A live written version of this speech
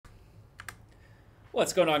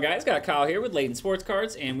What's going on, guys? Got Kyle here with Layton Sports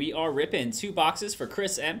Cards, and we are ripping 2 boxes for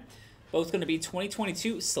Chris M. Both going to be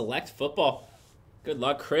 2022 Select Football. Good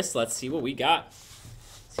luck, Chris. Let's see what we got.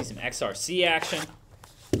 See some XRC action.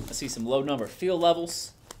 Let's see some low number field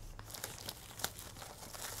levels.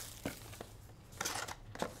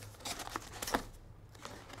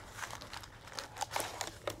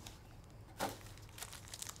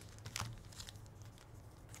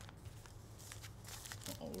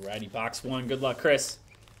 Alrighty, box 1. Good luck, Chris.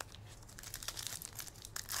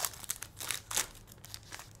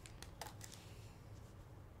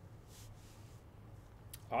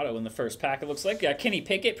 Auto in the first pack, it looks like. Got Kenny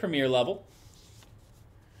Pickett, Premier level.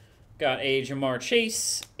 Got a Jamar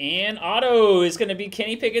Chase. And auto is going to be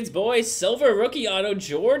Kenny Pickett's boy. Silver rookie auto,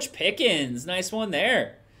 George Pickens. Nice one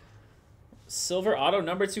there. Silver auto,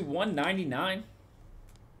 number 2/199.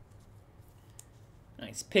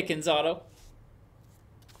 Nice Pickens auto.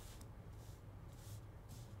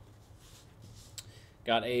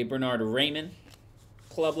 Got a Bernard Raymond,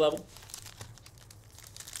 club level.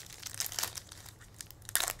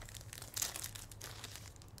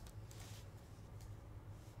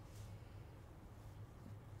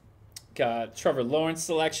 Got Trevor Lawrence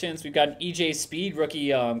selections. We've got an EJ Speed rookie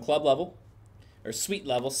club level, or suite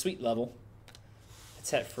level.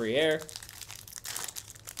 Petit Frere.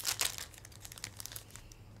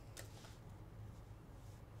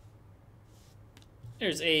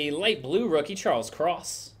 There's a light blue rookie, Charles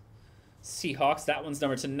Cross. Seahawks, that one's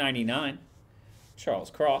number 299. Charles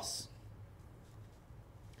Cross.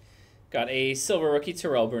 Got a silver rookie,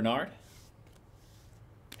 Terrell Bernard.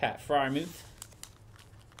 Pat Freiermuth.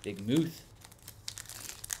 Big Muth.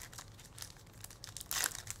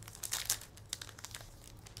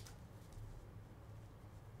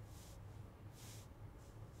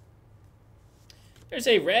 There's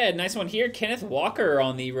a red, nice one here, Kenneth Walker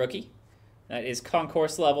on the rookie. That is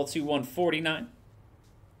concourse level 2/149.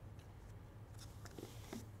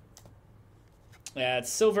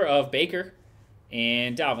 That's silver of Baker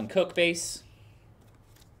and Dalvin Cook base.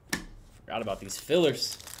 Forgot about these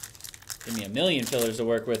fillers. Give me a million fillers to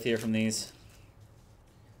work with here from these.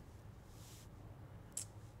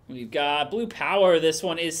 We've got Blue Power. This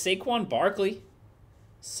one is Saquon Barkley.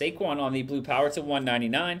 Saquon on the Blue Power to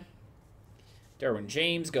 199. Derwin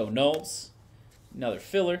James, go Knowles. Another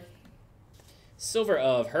filler. Silver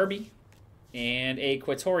of Herbie. And a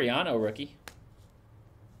Quatoriano rookie.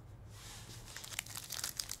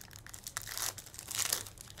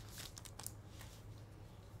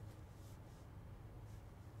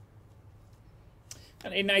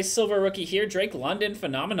 Got a nice silver rookie here. Drake London,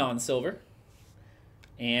 Phenomenon silver.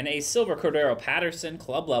 And a silver Cordero Patterson,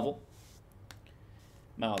 club level.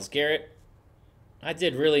 Myles Garrett. I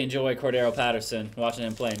did really enjoy Cordero Patterson watching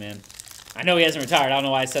him play, man. I know he hasn't retired. I don't know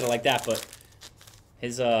why I said it like that, but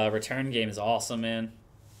his return game is awesome, man.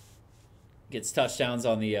 Gets touchdowns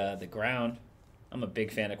on the ground. I'm a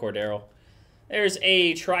big fan of Cordero. There's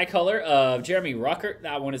a tricolor of Jeremy Ruckert.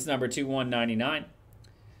 That one is number 2/199.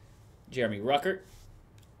 Jeremy Ruckert.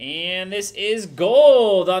 And this is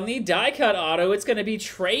gold on the die cut auto. It's going to be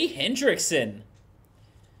Trey Hendrickson.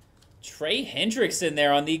 Trey Hendrickson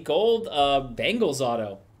there on the gold Bengals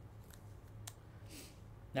auto.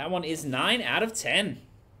 That one is 9 out of 10.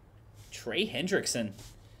 Trey Hendrickson.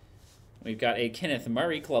 We've got a Kenneth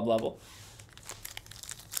Murray club level.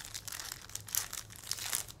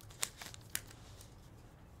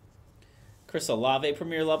 Chris Olave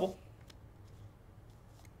Premier level.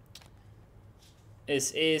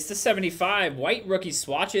 This is the 75 white rookie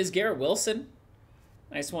swatches, Garrett Wilson.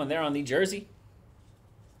 Nice one there on the jersey.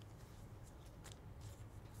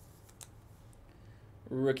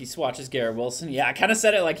 Rookie swatches, Garrett Wilson. Yeah, I kind of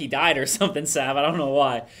said it like he died or something, Sav. I don't know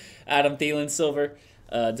why. Adam Thielen silver.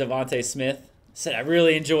 Devontae Smith. Said I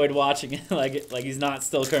really enjoyed watching it. like he's not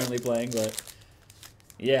still currently playing, but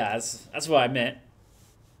yeah, that's what I meant.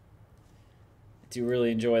 I do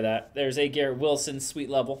really enjoy that. There's a Garrett Wilson suite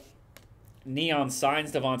level. Neon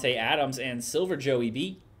signs, Devontae Adams, and silver Joey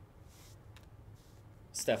B.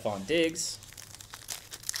 Stephon Diggs.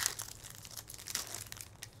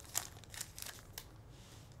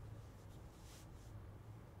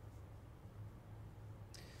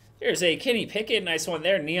 Here's a Kenny Pickett, nice one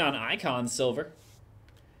there. Neon Icon silver.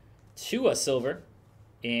 Tua silver.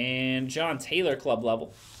 And John Taylor club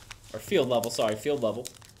level. Or field level, sorry, field level.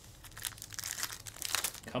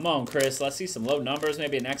 Come on, Chris. Let's see some low numbers,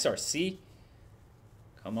 maybe an XRC.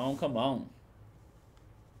 Come on, come on.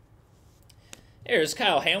 There's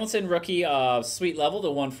Kyle Hamilton, rookie suite level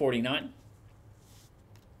to 149.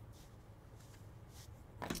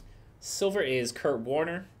 Silver is Kurt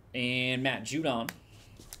Warner and Matt Judon.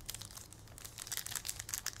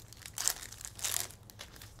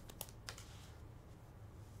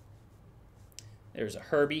 There's a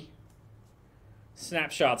Herbie.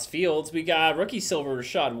 Snapshots Fields. We got rookie silver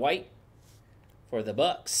Rachaad White for the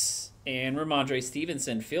Bucks. And Ramondre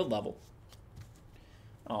Stevenson field level.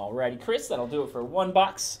 Alrighty, Chris, that'll do it for one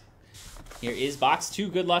box. Here is box 2.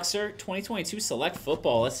 Good luck, sir. 2022 Select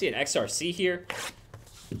Football. Let's see an XRC here.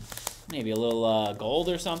 Maybe a little gold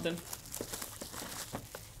or something.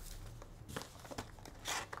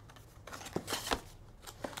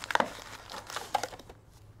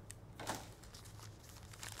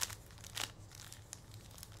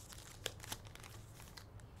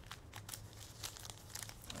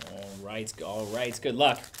 All right. Good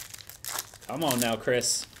luck. Come on now,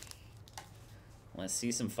 Chris. Let's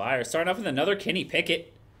see some fire. Starting off with another Kenny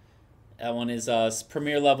Pickett. That one is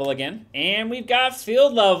premier level again. And we've got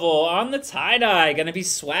field level on the tie-dye. Going to be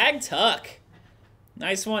Swag Tuck.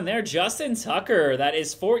 Nice one there. Justin Tucker. That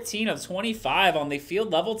is 14 of 25 on the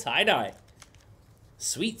field level tie-dye.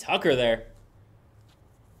 Sweet Tucker there.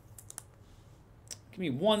 Give me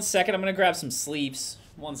 1 second. I'm going to grab some sleeves.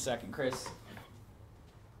 1 second, Chris.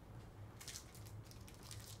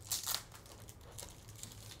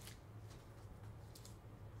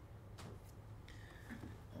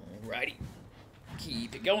 Alrighty.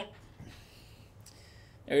 Keep it going.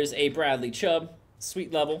 There's a Bradley Chubb,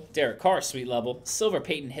 sweet level. Derek Carr, sweet level. Silver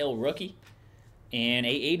Peyton Hill, rookie. And a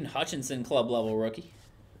Aiden Hutchinson, club level rookie.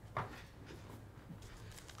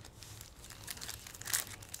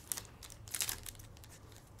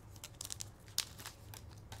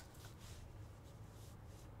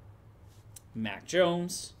 Mac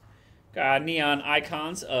Jones. Got neon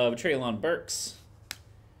icons of Treylon Burks.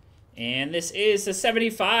 And this is the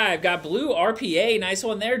 75. Got blue RPA. Nice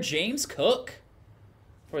one there. James Cook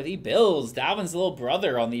for the Bills. Dalvin's little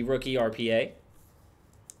brother on the rookie RPA.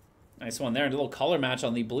 Nice one there. And a little color match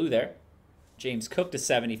on the blue there. James Cook to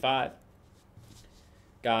 75.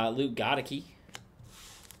 Got Luke Goedeke.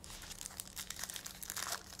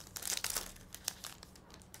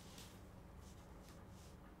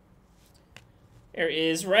 There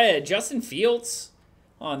is red. Justin Fields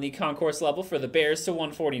on the concourse level for the Bears to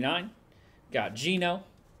 149. Got Geno.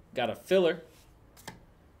 Got a filler.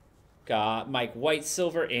 Got Mike White,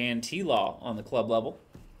 silver, and T-Law on the club level.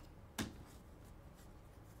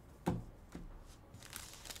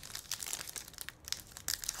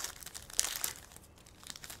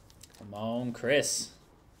 Come on, Chris.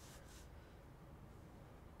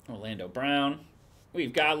 Orlando Brown.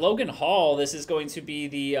 We've got Logan Hall. This is going to be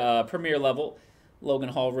the premier level. Logan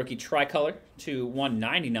Hall rookie tricolor to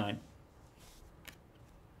 199.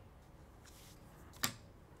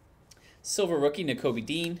 Silver rookie Nakobe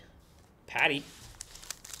Dean. Patty.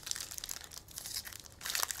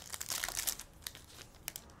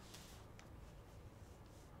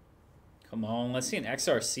 Come on, let's see an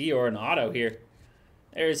XRC or an auto here.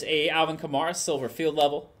 There's a Alvin Kamara silver field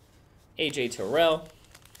level. AJ Terrell.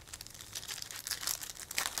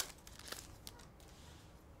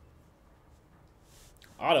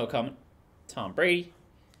 Auto coming. Tom Brady.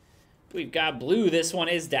 We've got blue. This one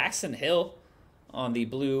is Daxton Hill on the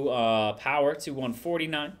blue power to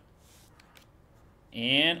 149.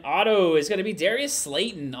 And auto is going to be Darius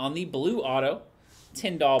Slayton on the blue auto.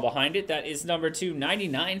 Tyndall behind it. That is number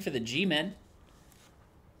 299 for the G-Men.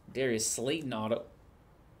 Darius Slayton auto.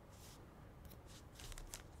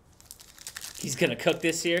 He's going to cook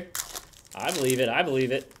this year. I believe it. I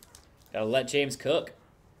believe it. Got to let James cook.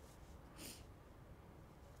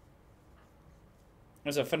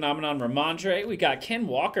 There's a Phenomenon Ramondre. We got Ken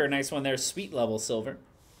Walker. Nice one there. Sweet level silver.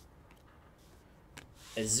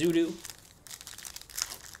 A Zudu.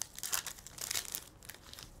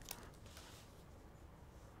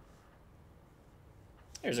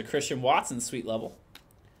 There's a Christian Watson sweet level.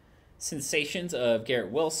 Sensations of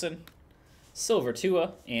Garrett Wilson. Silver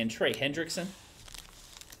Tua and Trey Hendrickson.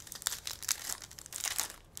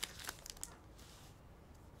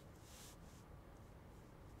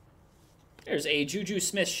 There's a Juju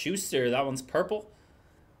Smith-Schuster. That one's purple.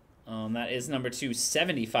 That is number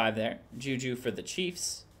 275 there. Juju for the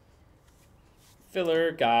Chiefs.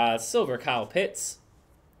 Filler got silver Kyle Pitts.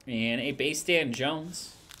 And a base Dan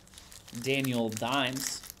Jones. Daniel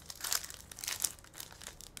Dimes.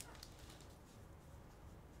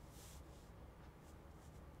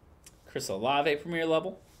 Chris Olave premier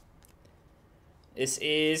level. This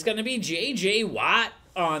is going to be J.J. Watt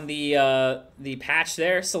on the patch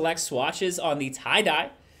there. Select swatches on the tie-dye.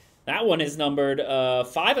 That one is numbered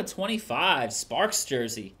 5 of 25. Sparks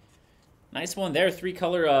jersey. Nice one there.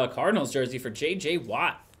 3-color Cardinals jersey for J.J.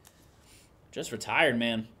 Watt. Just retired,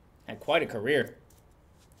 man. Had quite a career.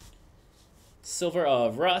 Silver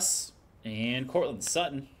of Russ and Cortland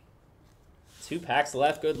Sutton. 2 packs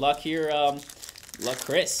left. Good luck here Luck,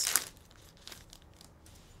 Chris.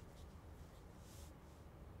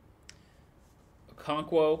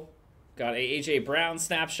 Okonkwo. Got a A.J. Brown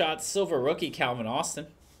snapshot. Silver rookie, Calvin Austin.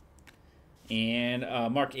 And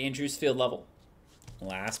Mark Andrews field level.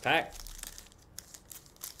 Last pack.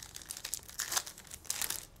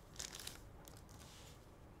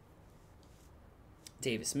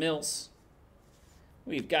 Davis Mills.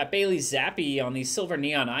 We've got Bailey Zappi on these silver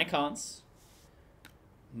neon icons.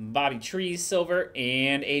 Bobby Trees silver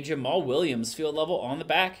and a Jamal Williams field level on the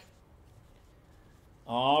back.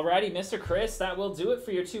 Alrighty, Mr. Chris, that will do it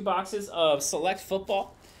for your 2 boxes of Select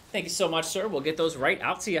Football. Thank you so much, sir. We'll get those right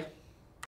out to you.